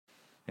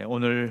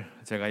오늘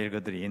제가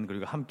읽어드린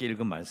그리고 함께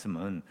읽은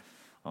말씀은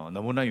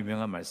너무나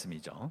유명한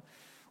말씀이죠.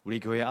 우리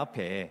교회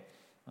앞에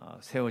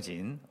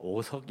세워진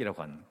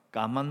오석이라고 하는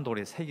까만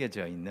돌에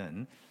새겨져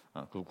있는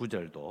그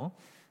구절도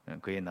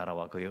그의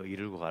나라와 그의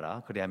의를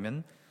구하라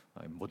그리하면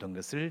모든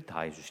것을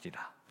다해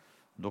주시리라.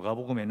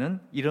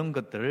 누가복음에는 이런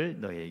것들을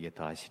너희에게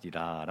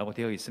더하시리라 라고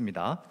되어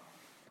있습니다.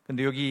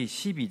 근데 여기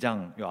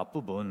 12장 이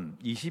앞부분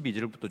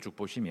 22절부터 쭉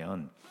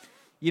보시면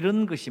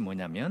이런 것이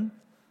뭐냐면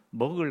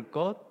먹을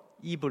것,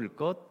 입을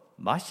것,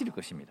 마실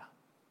것입니다.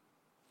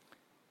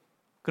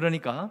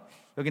 그러니까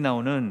여기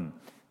나오는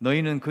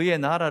너희는 그의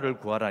나라를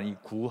구하라, 이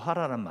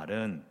구하라는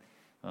말은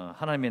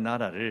하나님의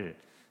나라를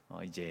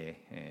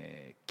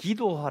이제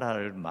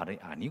기도하라는 말이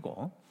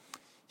아니고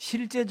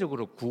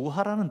실제적으로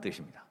구하라는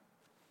뜻입니다.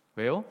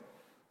 왜요?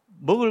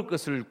 먹을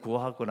것을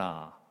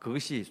구하거나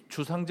그것이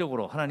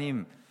추상적으로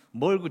하나님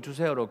먹을 것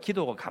주세요로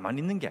기도가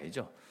가만히 있는 게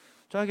아니죠.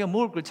 자기가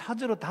먹을 걸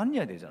찾으러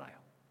다녀야 되잖아요.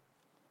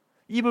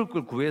 입을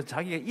걸 구해서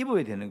자기가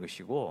입어야 되는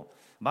것이고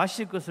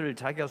마실 것을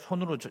자기가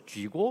손으로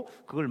쥐고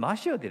그걸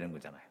마셔야 되는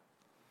거잖아요.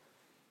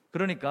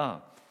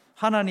 그러니까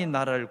하나님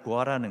나라를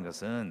구하라는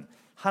것은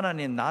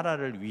하나님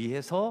나라를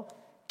위해서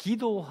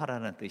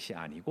기도하라는 뜻이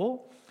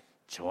아니고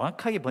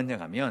정확하게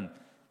번역하면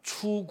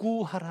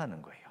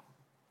추구하라는 거예요.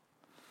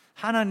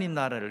 하나님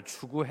나라를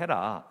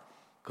추구해라.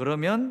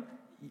 그러면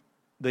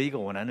너희가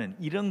원하는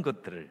이런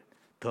것들을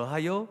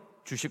더하여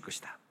주실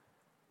것이다.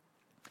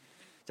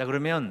 자,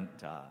 그러면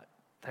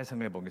다시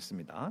생각해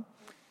보겠습니다.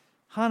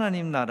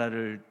 하나님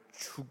나라를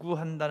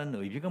추구한다는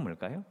의미가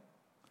뭘까요?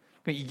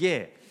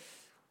 이게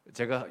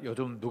제가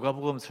요즘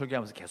누가복음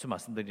설교하면서 계속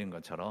말씀드리는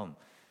것처럼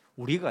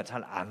우리가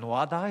잘 안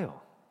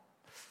와닿아요.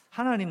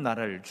 하나님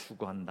나라를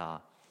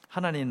추구한다,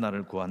 하나님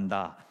나라를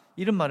구한다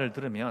이런 말을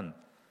들으면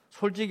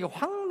솔직히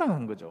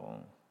황당한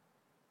거죠.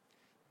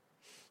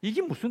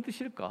 이게 무슨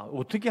뜻일까?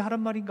 어떻게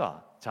하란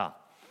말인가? 자,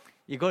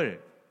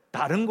 이걸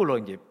다른 걸로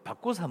이제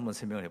바꿔서 한번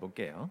설명을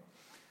해볼게요.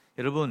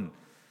 여러분,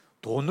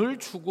 돈을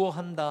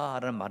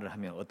추구한다라는 말을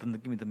하면 어떤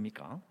느낌이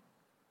듭니까?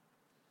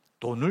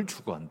 돈을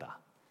추구한다.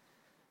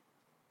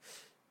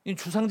 이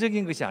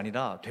추상적인 것이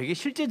아니라 되게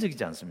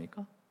실제적이지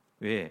않습니까?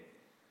 왜?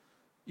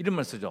 이런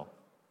말 쓰죠.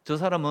 저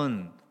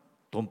사람은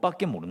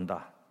돈밖에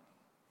모른다.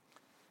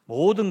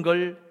 모든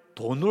걸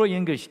돈으로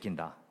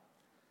연결시킨다.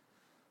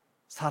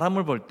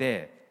 사람을 볼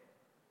때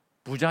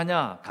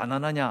부자냐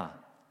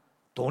가난하냐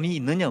돈이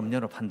있느냐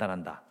없느냐로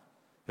판단한다.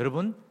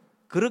 여러분,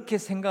 그렇게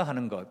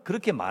생각하는 것,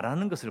 그렇게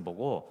말하는 것을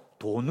보고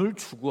돈을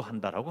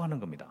추구한다라고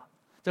하는 겁니다.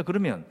 자,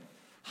 그러면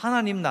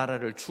하나님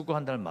나라를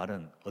추구한다는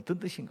말은 어떤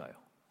뜻인가요?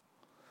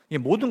 이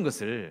모든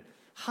것을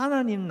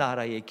하나님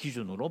나라의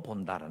기준으로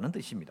본다라는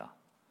뜻입니다.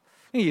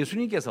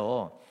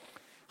 예수님께서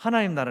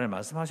하나님 나라를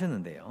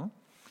말씀하셨는데요.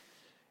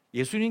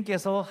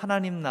 예수님께서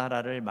하나님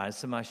나라를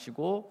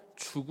말씀하시고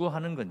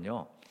추구하는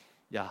건요.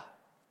 야,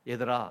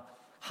 얘들아,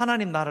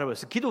 하나님 나라를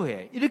위해서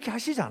기도해. 이렇게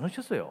하시지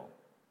않으셨어요.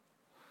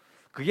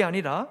 그게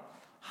아니라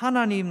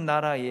하나님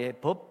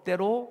나라의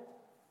법대로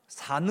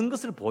사는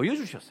것을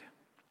보여주셨어요.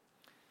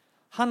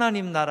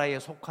 하나님 나라에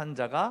속한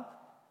자가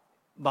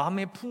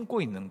마음에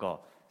품고 있는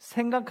것,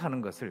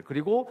 생각하는 것을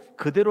그리고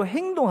그대로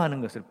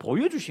행동하는 것을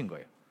보여주신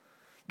거예요.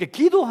 그러니까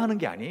기도하는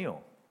게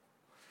아니에요.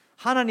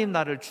 하나님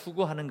나라를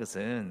추구하는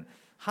것은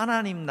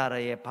하나님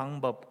나라의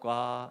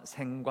방법과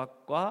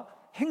생각과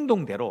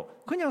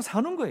행동대로 그냥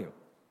사는 거예요.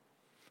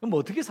 그럼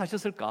어떻게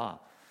사셨을까?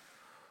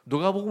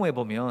 누가복음에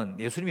보면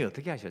예수님이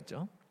어떻게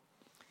하셨죠?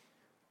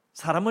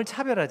 사람을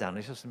차별하지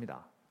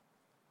않으셨습니다.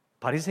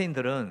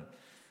 바리새인들은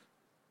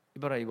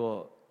이봐라,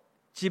 이거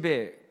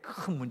집에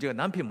큰 문제가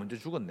남편이 먼저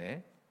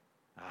죽었네.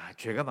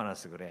 죄가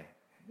많아서 그래.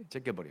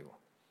 제껴버리고.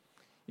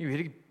 왜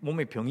이렇게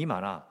몸에 병이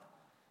많아?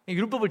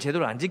 율법을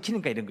제대로 안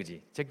지키니까 이런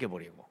거지.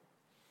 제껴버리고.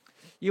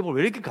 이거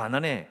왜 이렇게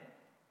가난해?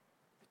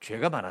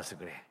 죄가 많아서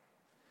그래.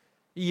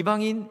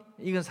 이방인,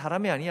 이건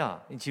사람이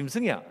아니야.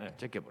 짐승이야.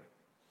 제껴버려.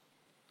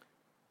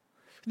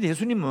 근데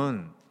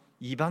예수님은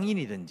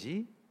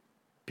이방인이든지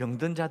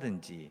병든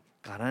자든지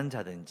가난한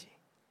자든지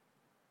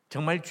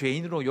정말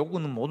죄인으로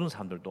요구는 모든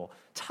사람들도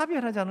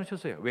차별하지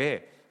않으셨어요.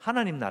 왜?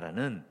 하나님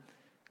나라는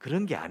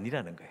그런 게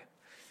아니라는 거예요.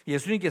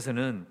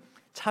 예수님께서는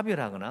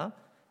차별하거나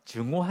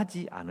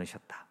증오하지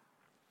않으셨다.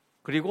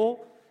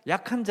 그리고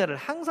약한 자를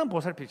항상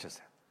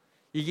보살피셨어요.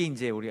 이게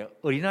이제 우리가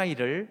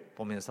어린아이를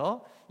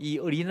보면서 이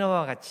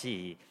어린아이와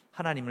같이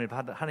하나님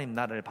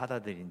나라를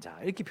받아들인 자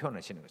이렇게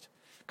표현하시는 거죠.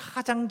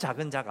 가장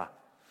작은 자가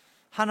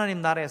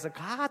하나님 나라에서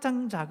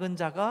가장 작은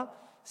자가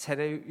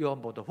세례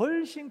요한보다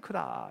훨씬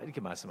크다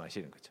이렇게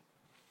말씀하시는 거죠.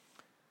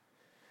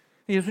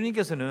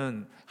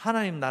 예수님께서는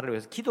하나님 나라를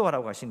위해서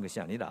기도하라고 하신 것이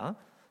아니라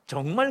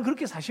정말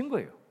그렇게 사신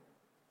거예요.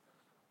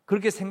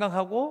 그렇게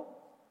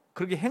생각하고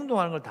그렇게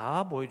행동하는 걸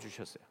다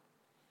보여주셨어요.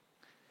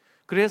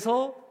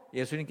 그래서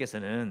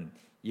예수님께서는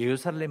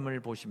예루살렘을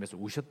보시면서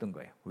우셨던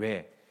거예요.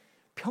 왜?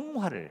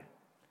 평화를,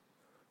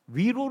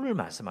 위로를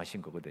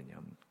말씀하신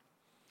거거든요.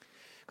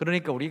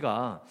 그러니까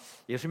우리가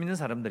예수 믿는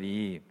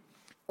사람들이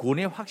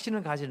구원의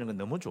확신을 가지는 건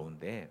너무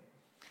좋은데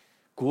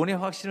구원의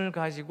확신을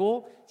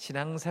가지고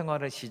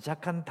신앙생활을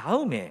시작한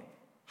다음에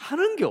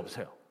하는 게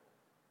없어요.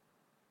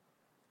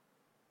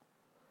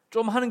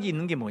 좀 하는 게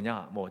있는 게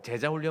뭐냐?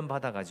 제자 훈련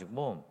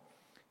받아가지고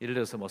예를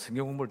들어서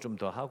성경 공부를 좀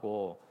더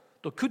하고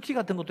또 큐티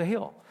같은 것도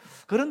해요.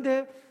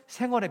 그런데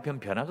생활에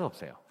변화가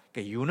없어요.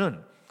 그러니까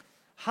이유는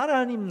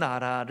하나님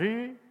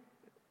나라를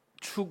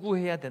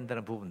추구해야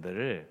된다는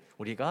부분들을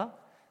우리가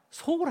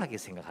소홀하게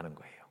생각하는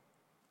거예요.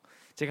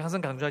 제가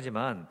항상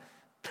강조하지만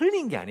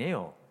틀린 게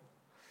아니에요.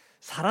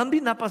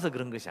 사람들이 나빠서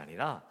그런 것이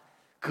아니라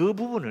그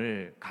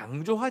부분을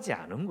강조하지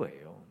않은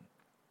거예요.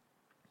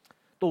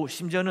 또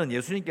심지어는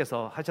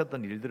예수님께서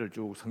하셨던 일들을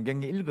쭉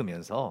성경에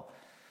읽으면서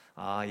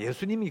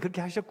예수님이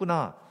그렇게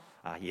하셨구나.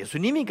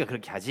 예수님이니까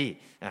그렇게 하지.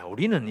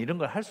 우리는 이런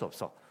걸 할 수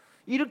없어.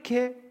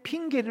 이렇게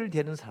핑계를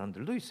대는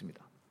사람들도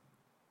있습니다.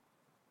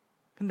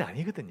 근데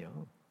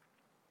아니거든요.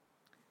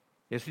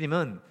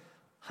 예수님은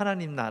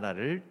하나님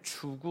나라를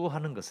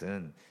추구하는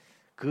것은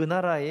그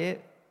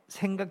나라의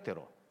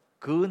생각대로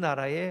그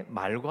나라의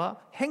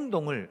말과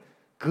행동을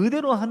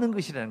그대로 하는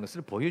것이라는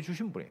것을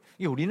보여주신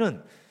분이에요.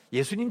 우리는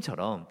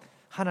예수님처럼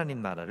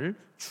하나님 나라를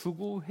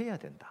추구해야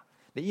된다.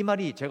 근데 이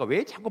말이 제가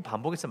왜 자꾸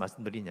반복해서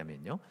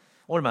말씀드리냐면요,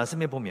 오늘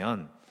말씀해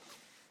보면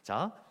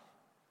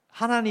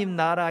하나님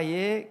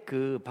나라의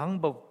그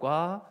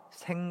방법과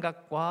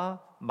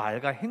생각과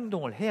말과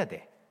행동을 해야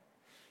돼.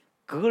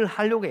 그걸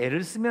하려고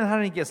애를 쓰면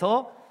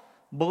하나님께서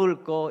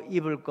먹을 거,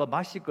 입을 거,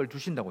 마실 걸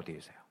주신다고 되어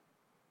있어요.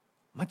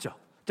 맞죠?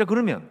 자,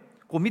 그러면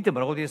그 밑에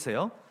뭐라고 되어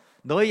있어요?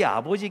 너희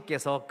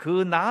아버지께서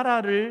그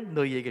나라를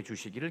너희에게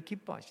주시기를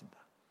기뻐하신다.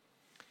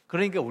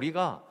 그러니까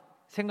우리가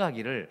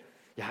생각하기를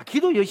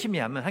기도 열심히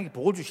하면 하나님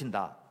복을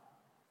주신다.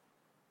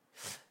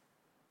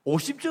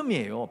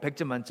 50점이에요.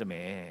 100점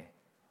만점에.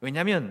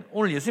 왜냐하면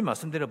오늘 예수님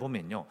말씀대로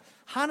보면요,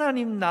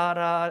 하나님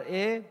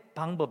나라의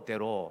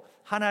방법대로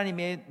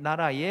하나님의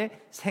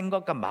나라의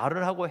생각과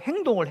말을 하고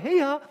행동을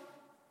해야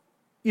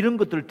이런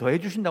것들을 더해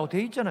주신다고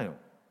되어 있잖아요.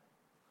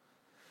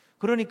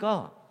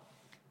 그러니까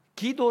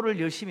기도를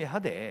열심히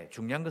하되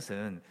중요한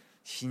것은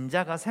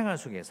신자가 생활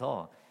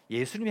속에서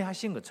예수님이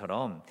하신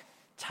것처럼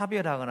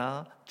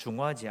차별하거나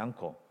중화하지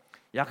않고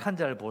약한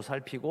자를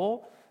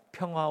보살피고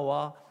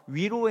평화와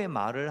위로의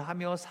말을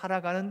하며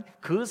살아가는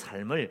그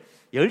삶을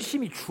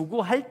열심히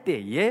추구할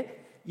때에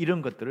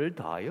이런 것들을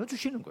더하여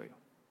주시는 거예요.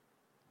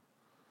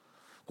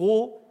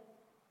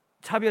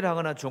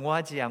 차별하거나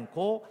중화하지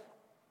않고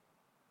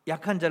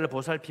약한 자를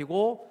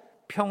보살피고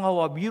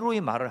평화와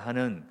위로의 말을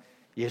하는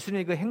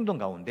예수님의 그 행동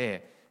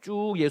가운데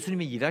쭉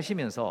예수님이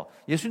일하시면서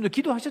예수님도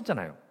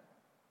기도하셨잖아요.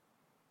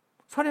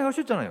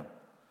 살해하셨잖아요.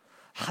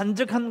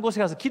 한적한 곳에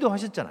가서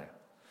기도하셨잖아요.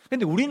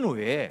 그런데 우리는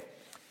왜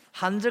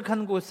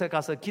한적한 곳에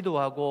가서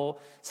기도하고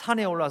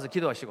산에 올라와서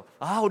기도하시고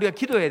우리가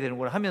기도해야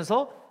되는구나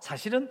하면서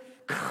사실은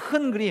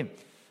큰 그림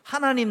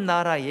하나님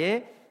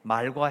나라의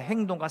말과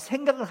행동과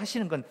생각을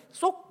하시는 건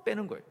쏙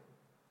빼는 거예요.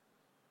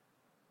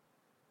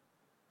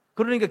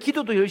 그러니까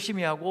기도도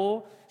열심히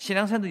하고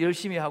신앙생활도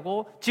열심히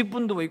하고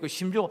직분도 있고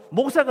심지어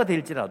목사가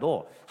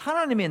될지라도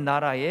하나님의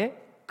나라의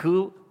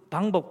그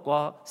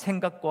방법과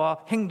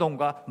생각과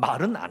행동과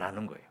말은 안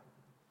하는 거예요.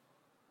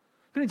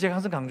 그래서 제가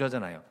항상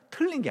강조하잖아요.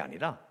 틀린 게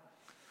아니라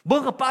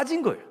뭐가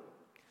빠진 거예요.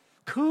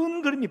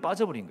 큰 그림이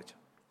빠져버린 거죠.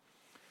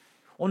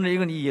 오늘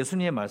읽은 이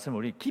예수님의 말씀을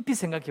우리 깊이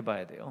생각해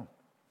봐야 돼요.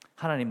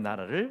 하나님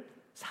나라를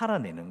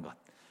살아내는 것,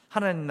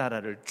 하나님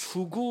나라를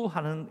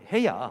추구하는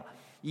해야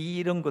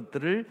이런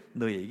것들을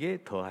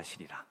너에게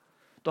더하시리라.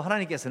 또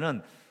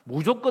하나님께서는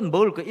무조건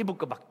먹을 거, 입을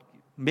거 막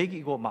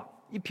먹이고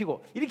막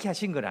입히고 이렇게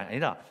하신 건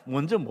아니라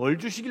먼저 뭘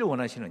주시기를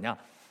원하시느냐?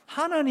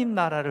 하나님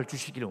나라를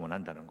주시기를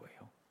원한다는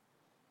거예요.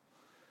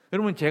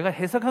 여러분, 제가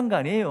해석한 거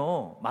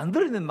아니에요.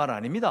 만들어낸 말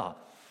아닙니다.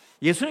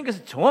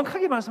 예수님께서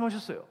정확하게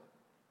말씀하셨어요.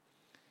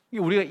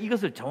 우리가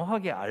이것을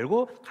정확하게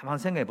알고 가만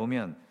생각해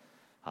보면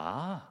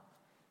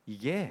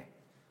이게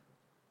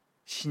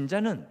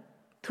신자는,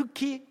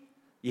 특히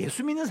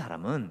예수 믿는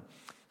사람은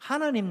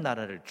하나님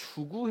나라를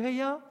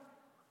추구해야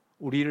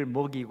우리를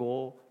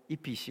먹이고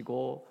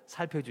입히시고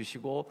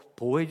살펴주시고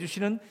보호해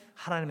주시는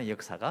하나님의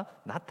역사가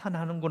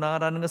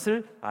나타나는구나라는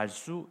것을 알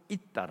수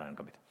있다는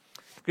겁니다.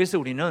 그래서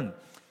우리는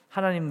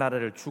하나님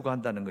나라를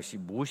추구한다는 것이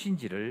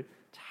무엇인지를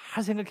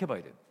잘 생각해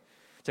봐야 돼요.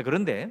 자,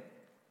 그런데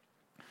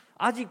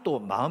아직도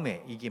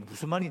마음에 이게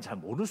무슨 말인지 잘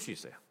모를 수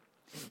있어요.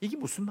 이게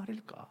무슨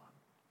말일까?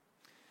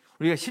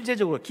 우리가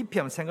실제적으로 깊이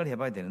한번 생각을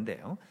해봐야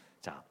되는데요.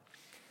 자,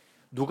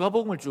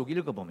 누가복음을 쭉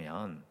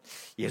읽어보면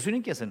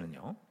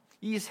예수님께서는요,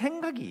 이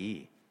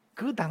생각이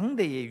그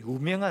당대의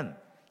유명한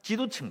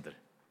지도층들,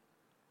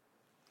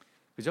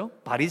 그죠?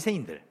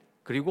 바리새인들,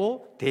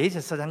 그리고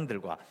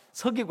대제사장들과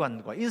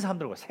서기관과 이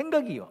사람들과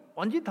생각이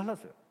완전히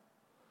달랐어요.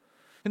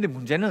 그런데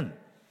문제는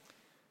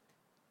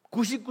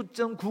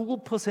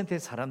 99.99%의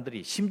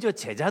사람들이, 심지어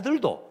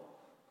제자들도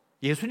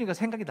예수님과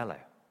생각이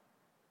달라요.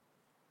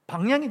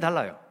 방향이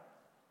달라요.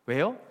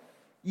 왜요?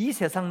 이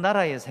세상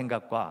나라의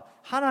생각과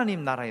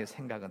하나님 나라의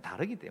생각은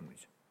다르기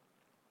때문이죠.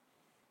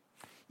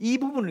 이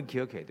부분을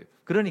기억해야 돼요.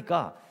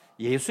 그러니까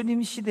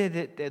예수님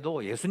시대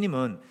때도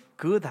예수님은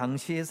그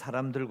당시의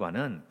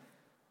사람들과는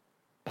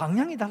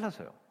방향이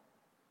달라서요.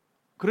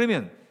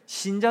 그러면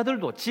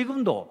신자들도,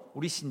 지금도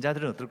우리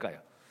신자들은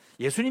어떨까요?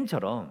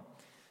 예수님처럼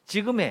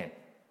지금의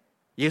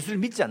예수를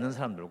믿지 않는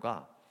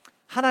사람들과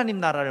하나님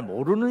나라를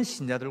모르는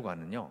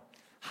신자들과는요,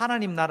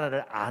 하나님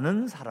나라를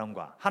아는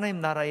사람과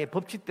하나님 나라의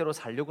법칙대로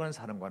살려고 하는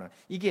사람과는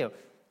이게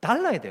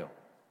달라야 돼요.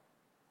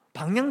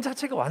 방향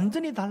자체가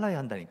완전히 달라야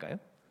한다니까요.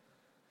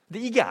 근데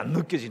이게 안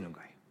느껴지는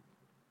거예요.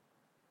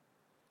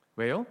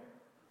 왜요?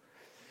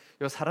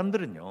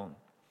 사람들은요,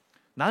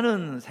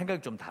 나는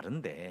생각이 좀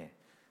다른데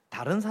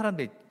다른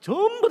사람들이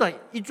전부 다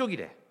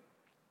이쪽이래.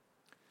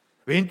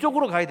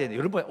 왼쪽으로 가야 되는데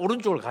여러분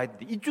오른쪽으로 가야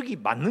되는데 이쪽이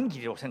맞는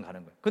길이라고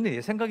생각하는 거예요. 근데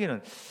내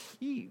생각에는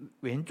이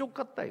왼쪽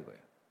같다 이거예요.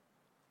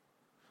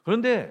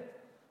 그런데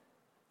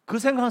그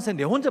생각하는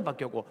내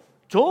혼자밖에 없고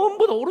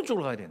전부 다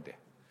오른쪽으로 가야 되는데,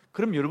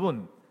 그럼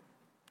여러분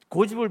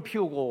고집을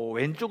피우고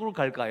왼쪽으로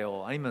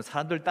갈까요? 아니면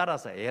사람들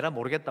따라서 에라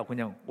모르겠다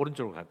그냥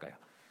오른쪽으로 갈까요?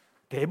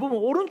 대부분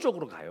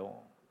오른쪽으로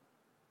가요.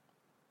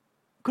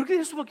 그렇게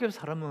될 수밖에 없어요.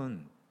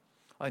 사람은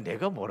아니,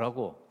 내가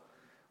뭐라고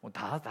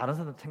다 다른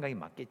사람 생각이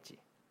맞겠지.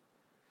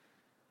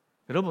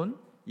 여러분,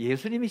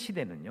 예수님의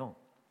시대는요,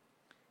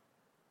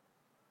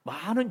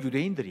 많은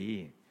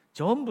유대인들이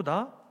전부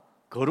다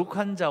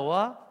거룩한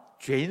자와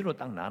죄인으로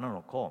딱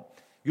나눠놓고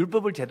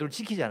율법을 제대로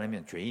지키지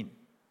않으면 죄인,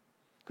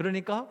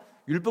 그러니까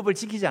율법을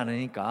지키지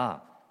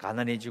않으니까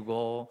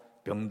가난해지고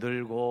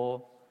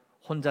병들고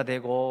혼자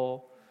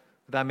되고,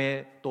 그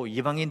다음에 또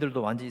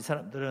이방인들도 완전히 이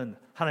사람들은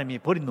하나님이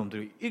버린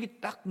놈들, 이렇게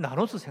딱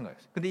나눠서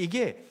생각했어요. 근데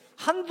이게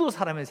한두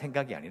사람의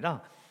생각이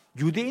아니라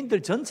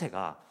유대인들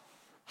전체가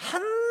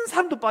한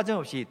사람도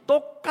빠짐없이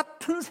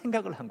똑같은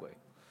생각을 한 거예요.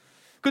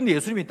 근데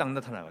예수님이 딱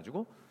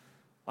나타나가지고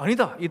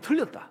아니다, 이게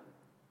틀렸다.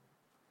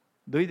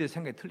 너희들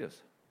생각이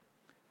틀렸어.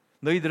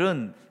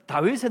 너희들은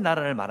다윗의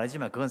나라를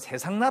말하지만 그건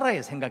세상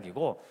나라의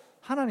생각이고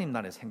하나님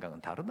나라의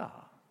생각은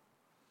다르다.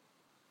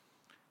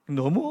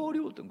 너무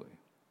어려웠던 거예요.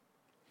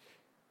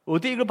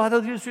 어떻게 이걸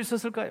받아들일 수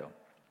있었을까요?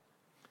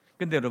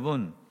 근데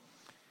여러분,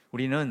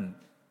 우리는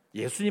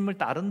예수님을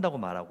따른다고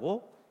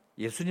말하고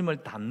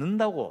예수님을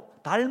닮는다고,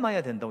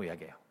 닮아야 된다고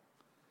이야기해요.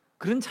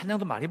 그런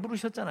찬양도 많이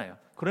부르셨잖아요.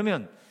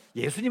 그러면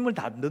예수님을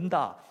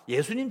닮는다,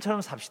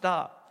 예수님처럼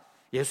삽시다,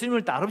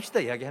 예수님을 따릅시다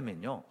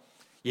이야기하면요,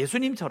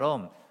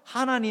 예수님처럼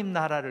하나님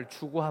나라를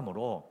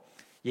추구함으로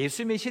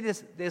예수님의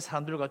시대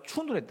사람들과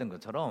충돌했던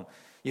것처럼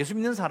예수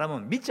믿는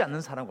사람은 믿지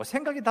않는 사람과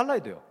생각이 달라야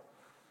돼요.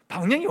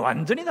 방향이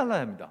완전히 달라야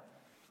합니다.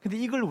 근데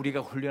이걸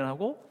우리가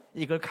훈련하고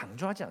이걸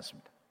강조하지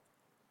않습니다.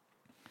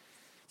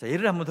 자,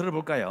 예를 한번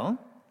들어볼까요?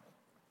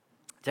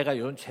 제가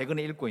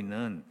최근에 읽고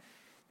있는,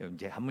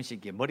 이제 한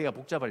번씩 이렇게 머리가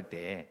복잡할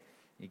때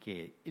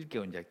이렇게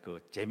읽게 이제 그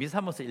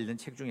재미삼아서 읽는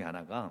책 중에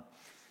하나가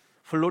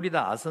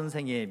플로리다 아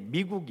선생의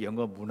미국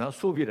영어 문화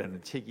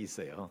수업이라는 책이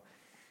있어요.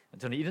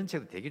 저는 이런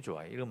책도 되게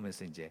좋아해요.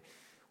 이러면서 이제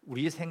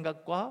우리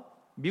생각과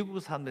미국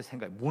사람들의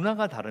생각,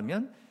 문화가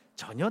다르면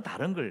전혀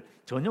다른 걸,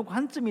 전혀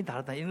관점이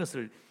다르다, 이런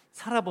것을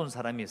살아본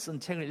사람이 쓴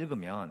책을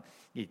읽으면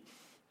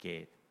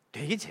이게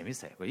되게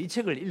재밌어요. 이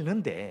책을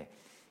읽는데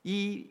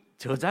이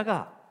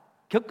저자가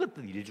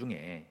겪었던 일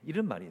중에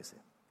이런 말이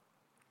있어요.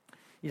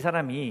 이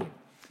사람이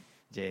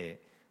이제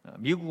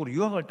미국으로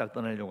유학을 딱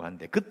떠나려고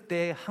하는데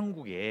그때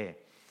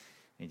한국에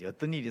이제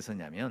어떤 일이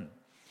있었냐면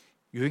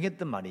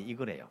유행했던 말이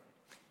이거래요.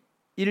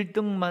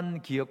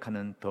 1등만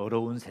기억하는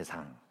더러운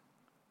세상.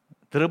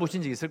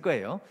 들어보신 적 있을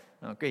거예요.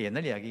 꽤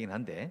옛날 이야기이긴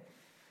한데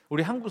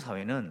우리 한국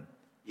사회는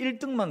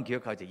 1등만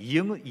기억하지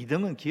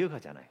 2등은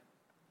기억하지 않아요.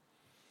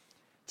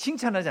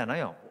 칭찬하지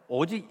않아요.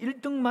 오직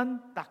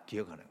 1등만 딱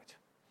기억하는 거죠.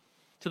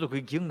 저도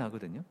그게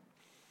기억나거든요.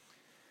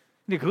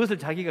 근데 그것을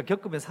자기가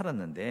겪으며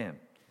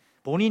살았는데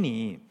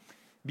본인이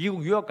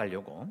미국 유학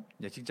가려고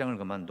이제 직장을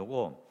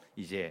그만두고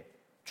이제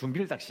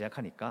준비를 딱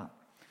시작하니까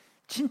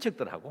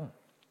친척들하고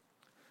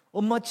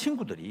엄마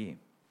친구들이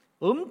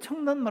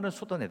엄청난 말을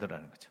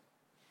쏟아내더라는 거죠.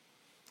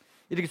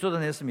 이렇게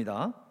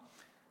쏟아냈습니다.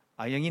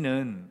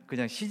 아영이는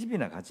그냥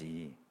시집이나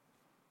가지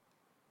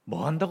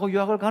뭐 한다고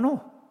유학을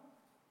가노?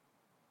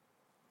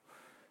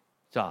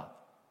 자,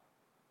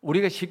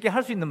 우리가 쉽게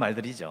할 수 있는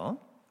말들이죠.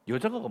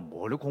 여자가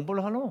뭘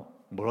공부를 하노?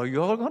 뭐라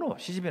유학을 가노?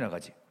 시집이나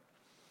가지.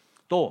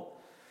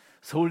 또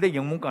서울대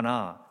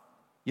영문과나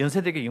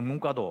연세대교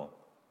영문과도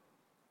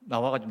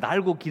나와가지고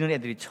날고 기는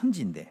애들이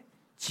천지인데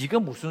지가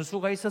무슨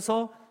수가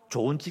있어서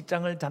좋은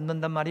직장을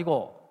잡는단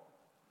말이고.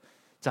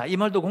 자, 이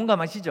말도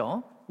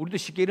공감하시죠? 우리도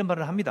쉽게 이런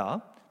말을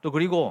합니다. 또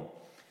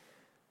그리고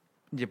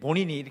이제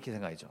본인이 이렇게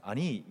생각하죠.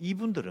 아니,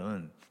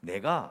 이분들은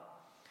내가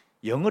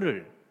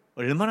영어를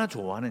얼마나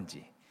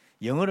좋아하는지,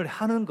 영어를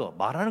하는 거,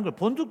 말하는 걸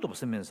본 적도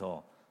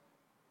없으면서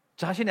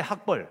자신의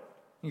학벌,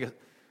 그러니까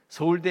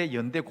서울대,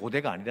 연대,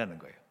 고대가 아니라는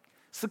거예요.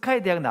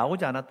 스카이 대학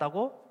나오지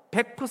않았다고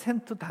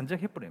 100%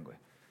 단정해버린 거예요.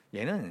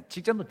 얘는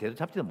직장도 대도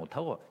잡지도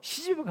못하고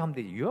시집을 가면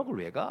되지 유학을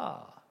왜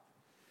가?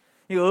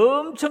 이거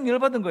엄청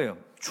열받은 거예요.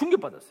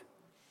 충격받았어요.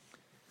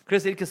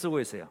 그래서 이렇게 쓰고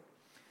있어요.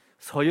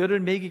 서열을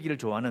매기기를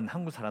좋아하는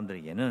한국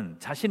사람들에게는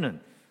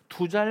자신은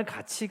투자할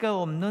가치가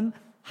없는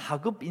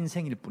하급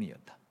인생일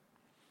뿐이었다.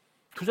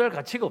 투자할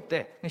가치가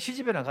없대. 그냥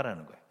시집이나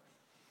가라는 거예요.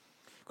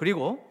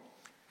 그리고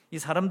이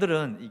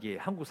사람들은 이게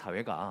한국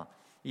사회가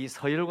이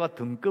서열과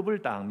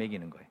등급을 딱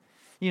매기는 거예요.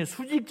 이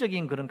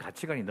수직적인 그런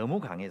가치관이 너무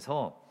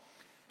강해서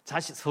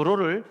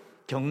서로를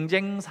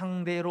경쟁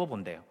상대로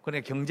본대요.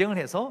 그러니까 경쟁을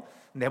해서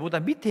내보다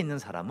밑에 있는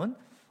사람은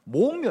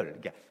모멸,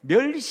 그러니까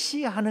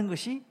멸시하는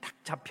것이 딱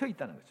잡혀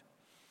있다는 거죠.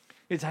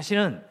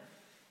 자신은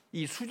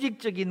이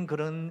수직적인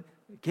그런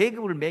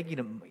계급을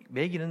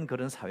매기는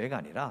그런 사회가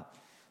아니라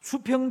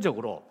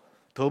수평적으로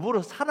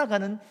더불어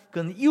살아가는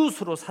그런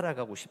이웃으로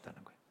살아가고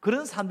싶다는 거예요.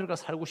 그런 사람들과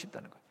살고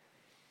싶다는 거예요.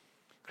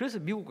 그래서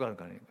미국 가는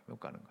거예요.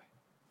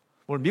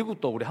 물론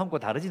미국도 우리 한국과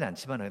다르지는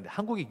않지만 근데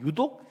한국이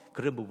유독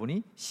그런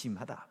부분이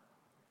심하다.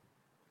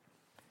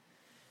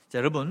 자,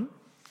 여러분,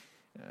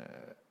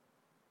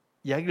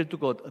 이야기를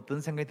듣고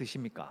어떤 생각이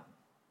드십니까?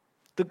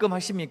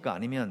 뜨끔하십니까?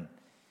 아니면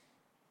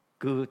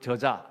그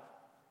저자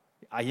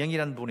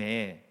아영이라는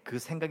분의 그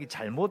생각이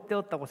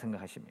잘못되었다고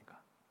생각하십니까?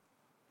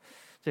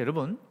 자,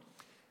 여러분,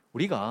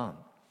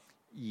 우리가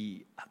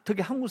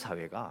특히 한국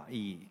사회가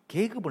이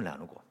계급을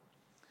나누고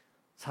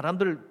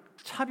사람들을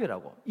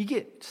차별하고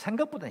이게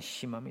생각보다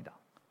심합니다.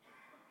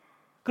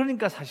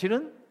 그러니까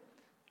사실은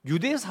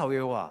유대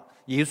사회와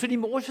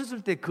예수님이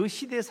오셨을 때 그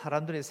시대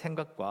사람들의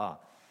생각과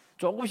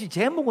조금씩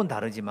제목은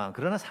다르지만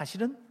그러나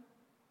사실은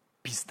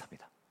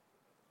비슷합니다.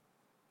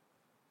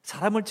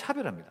 사람을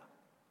차별합니다.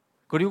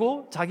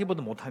 그리고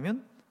자기보다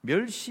못하면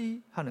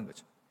멸시하는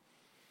거죠.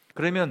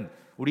 그러면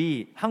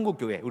우리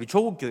한국교회, 우리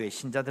조국교회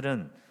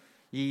신자들은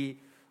이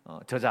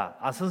저자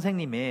아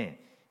선생님의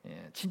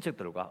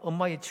친척들과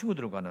엄마의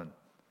친구들과는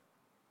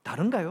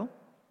다른가요?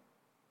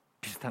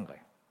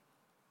 비슷한가요?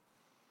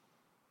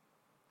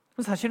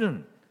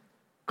 사실은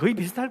거의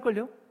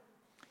비슷할걸요?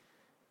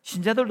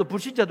 신자들도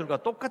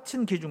불신자들과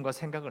똑같은 기준과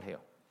생각을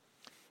해요.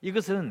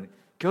 이것은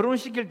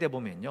결혼시킬 때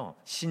보면요,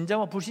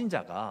 신자와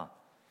불신자가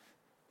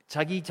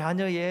자기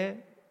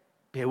자녀의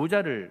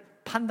배우자를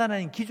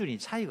판단하는 기준이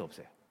차이가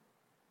없어요.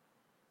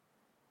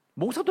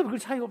 목사도 그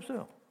차이가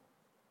없어요.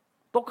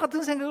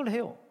 똑같은 생각을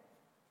해요.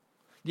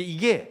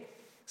 이게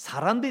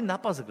사람들이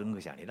나빠서 그런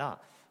것이 아니라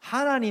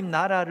하나님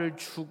나라를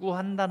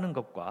추구한다는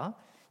것과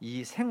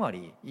이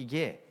생활이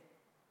이게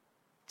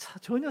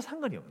전혀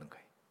상관이 없는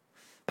거예요.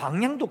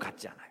 방향도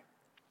같지 않아요.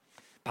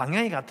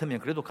 방향이 같으면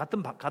그래도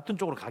같은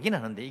쪽으로 가긴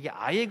하는데 이게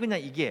아예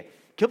그냥 이게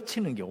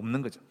겹치는 게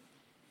없는 거죠.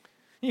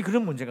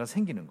 그런 문제가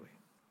생기는 거예요.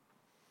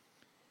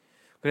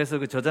 그래서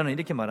그 저자는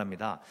이렇게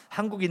말합니다.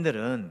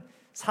 한국인들은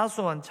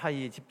사소한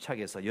차이에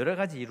집착해서 여러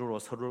가지 이유로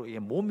서로에게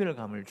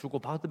모멸감을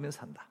주고받으며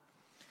산다.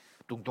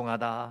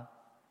 뚱뚱하다,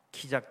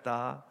 키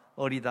작다,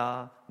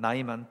 어리다,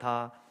 나이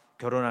많다,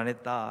 결혼 안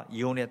했다,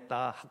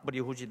 이혼했다, 학벌이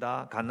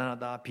후지다,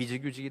 가난하다,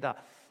 비정규직이다.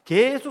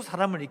 계속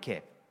사람을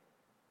이렇게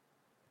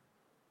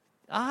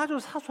아주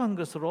사소한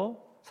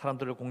것으로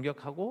사람들을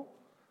공격하고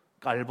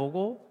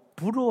깔보고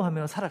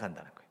부러워하며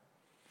살아간다는 거예요.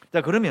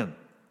 자, 그러면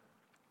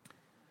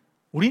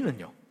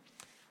우리는요,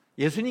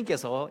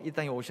 예수님께서 이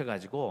땅에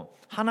오셔가지고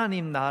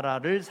하나님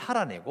나라를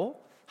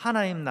살아내고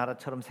하나님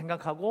나라처럼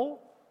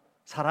생각하고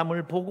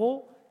사람을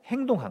보고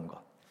행동한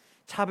것,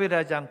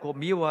 차별하지 않고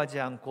미워하지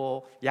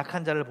않고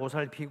약한 자를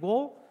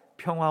보살피고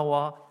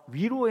평화와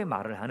위로의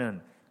말을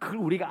하는 그걸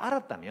우리가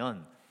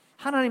알았다면,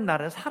 하나님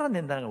나라를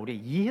살아낸다는 걸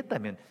우리가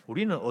이해했다면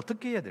우리는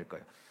어떻게 해야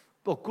될까요?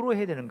 거꾸로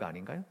해야 되는 거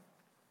아닌가요?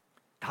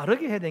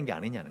 다르게 해야 되는 게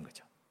아니냐는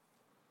거죠.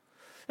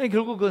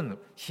 결국은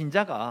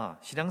신자가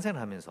신앙생활을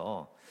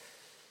하면서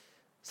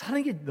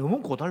사는 게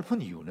너무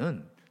고달픈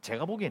이유는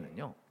제가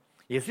보기에는요,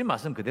 예수님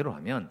말씀 그대로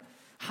하면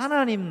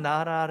하나님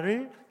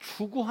나라를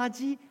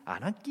추구하지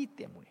않았기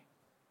때문에.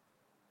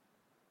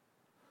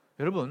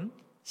 여러분,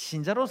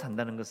 신자로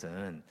산다는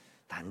것은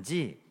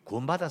단지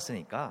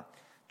구원받았으니까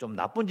좀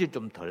나쁜 짓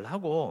좀 덜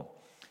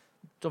하고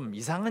좀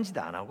이상한 짓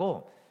안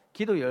하고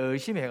기도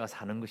열심히 해가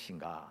사는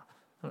것인가?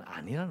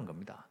 아니라는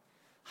겁니다.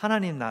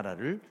 하나님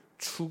나라를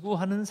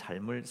추구하는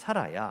삶을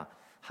살아야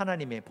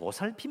하나님의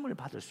보살핌을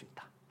받을 수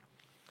있다.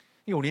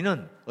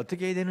 우리는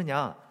어떻게 해야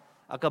되느냐?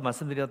 아까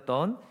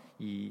말씀드렸던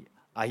이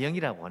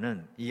아영이라고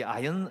하는 이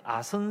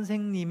아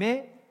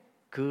선생님의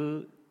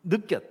그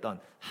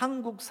느꼈던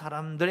한국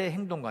사람들의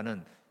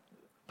행동과는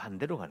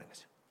반대로 가는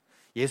거죠.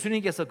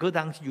 예수님께서 그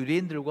당시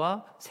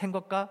유대인들과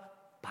생각과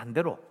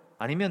반대로,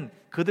 아니면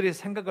그들의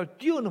생각을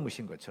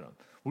뛰어넘으신 것처럼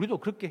우리도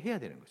그렇게 해야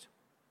되는 거죠.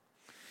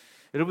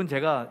 여러분,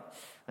 제가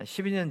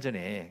 12년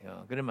전에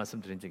그런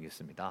말씀 드린 적이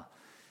있습니다.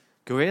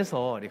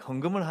 교회에서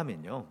헌금을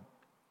하면요,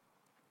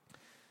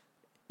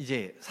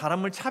 이제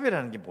사람을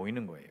차별하는 게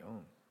보이는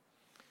거예요.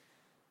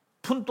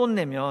 푼돈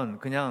내면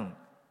그냥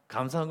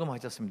감사헌금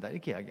하셨습니다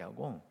이렇게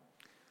이야기하고,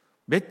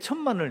 몇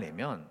천만을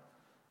내면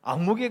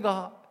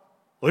아무개가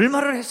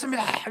얼마를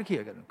했습니다 이렇게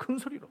이야기하는, 큰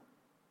소리로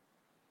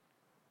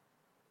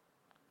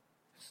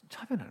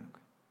차별하는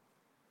거예요.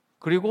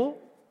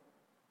 그리고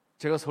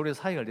제가 서울에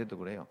사역할 때도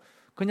그래요.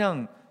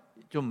 그냥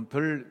좀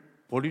별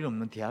볼일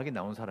없는 대학에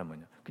나온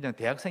사람은요, 그냥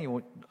대학생이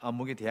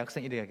아무개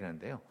대학생 이렇게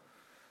이야기하는데요,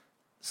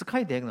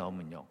 스카이 대학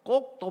나오면요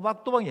꼭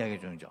또박또박 이야기해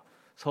주는 거죠.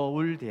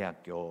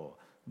 서울대학교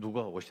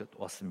누가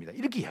왔습니다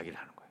이렇게 이야기를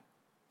하는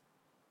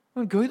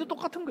거예요. 교회도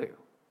똑같은 거예요.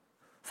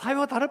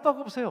 사회와 다를 바가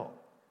없어요.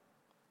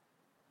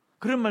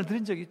 그런 말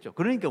들은 적이 있죠.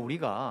 그러니까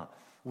우리가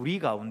우리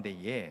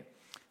가운데에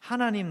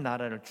하나님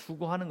나라를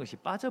추구하는 것이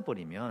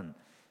빠져버리면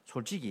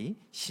솔직히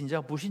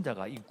신자와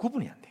불신자가 이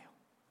구분이 안 돼요.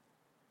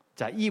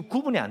 자, 이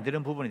구분이 안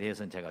되는 부분에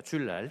대해서는 제가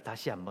주일날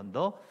다시 한 번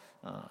더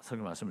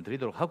설교 말씀을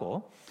드리도록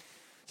하고,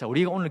 자,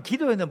 우리가 오늘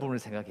기도에 있는 부분을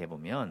생각해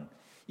보면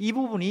이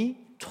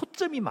부분이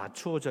초점이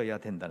맞추어져야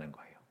된다는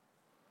거예요.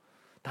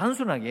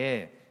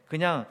 단순하게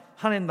그냥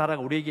하나님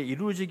나라가 우리에게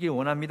이루어지길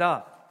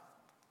원합니다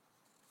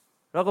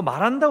라고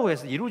말한다고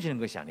해서 이루어지는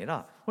것이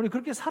아니라 우리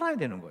그렇게 살아야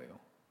되는 거예요.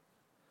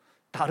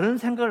 다른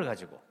생각을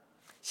가지고,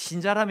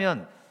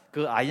 신자라면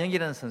그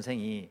아영이라는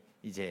선생이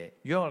이제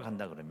유학을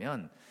간다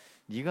그러면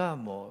네가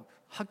뭐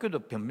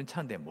학교도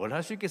변변찮은데 뭘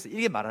할 수 있겠어,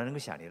 이렇게 말하는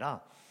것이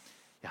아니라,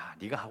 야,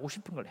 네가 하고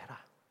싶은 걸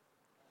해라.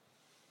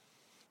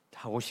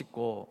 하고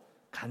싶고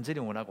간절히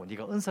원하고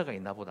네가 은사가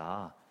있나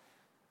보다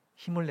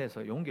힘을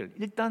내서 용기를,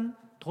 일단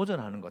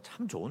도전하는 거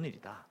참 좋은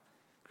일이다.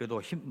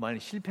 그래도 만약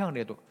실패를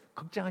해도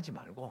걱정하지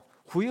말고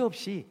후회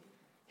없이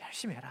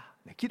열심히 해라.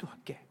 내가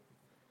기도할게.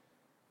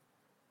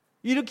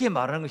 이렇게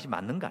말하는 것이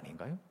맞는 거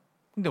아닌가요?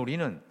 근데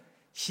우리는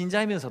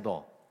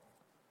신자이면서도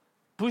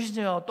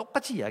불신자와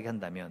똑같이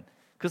이야기한다면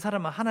그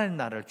사람은 하나님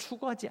나라를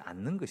추구하지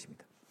않는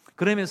것입니다.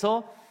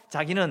 그러면서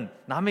자기는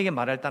남에게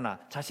말할 때나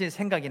자신의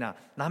생각이나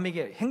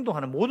남에게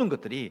행동하는 모든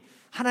것들이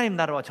하나님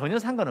나라와 전혀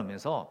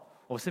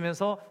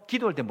없으면서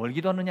기도할 때 뭘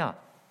기도하느냐?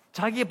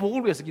 자기의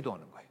복을 위해서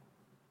기도하는 거예요.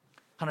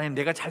 하나님,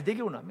 내가 잘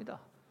되기를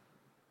원합니다.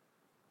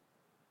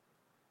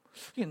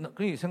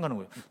 그렇게 생각하는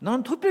거예요.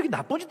 나는 특별히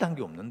나쁜 짓 한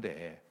게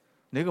없는데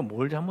내가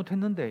뭘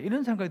잘못했는데,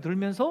 이런 생각이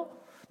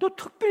들면서 또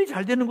특별히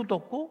잘 되는 것도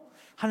없고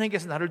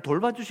하나님께서 나를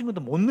돌봐주신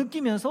것도 못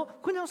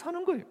느끼면서 그냥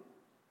사는 거예요.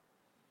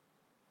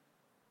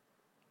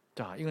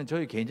 자, 이건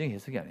저희 개인적인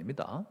해석이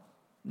아닙니다.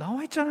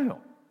 나와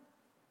있잖아요.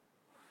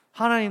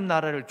 하나님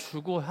나라를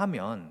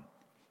추구하면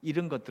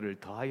이런 것들을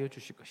더하여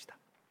주실 것이다.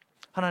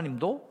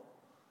 하나님도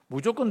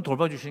무조건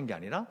돌봐주시는 게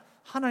아니라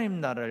하나님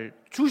나라를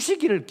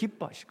주시기를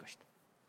기뻐하실 것이다.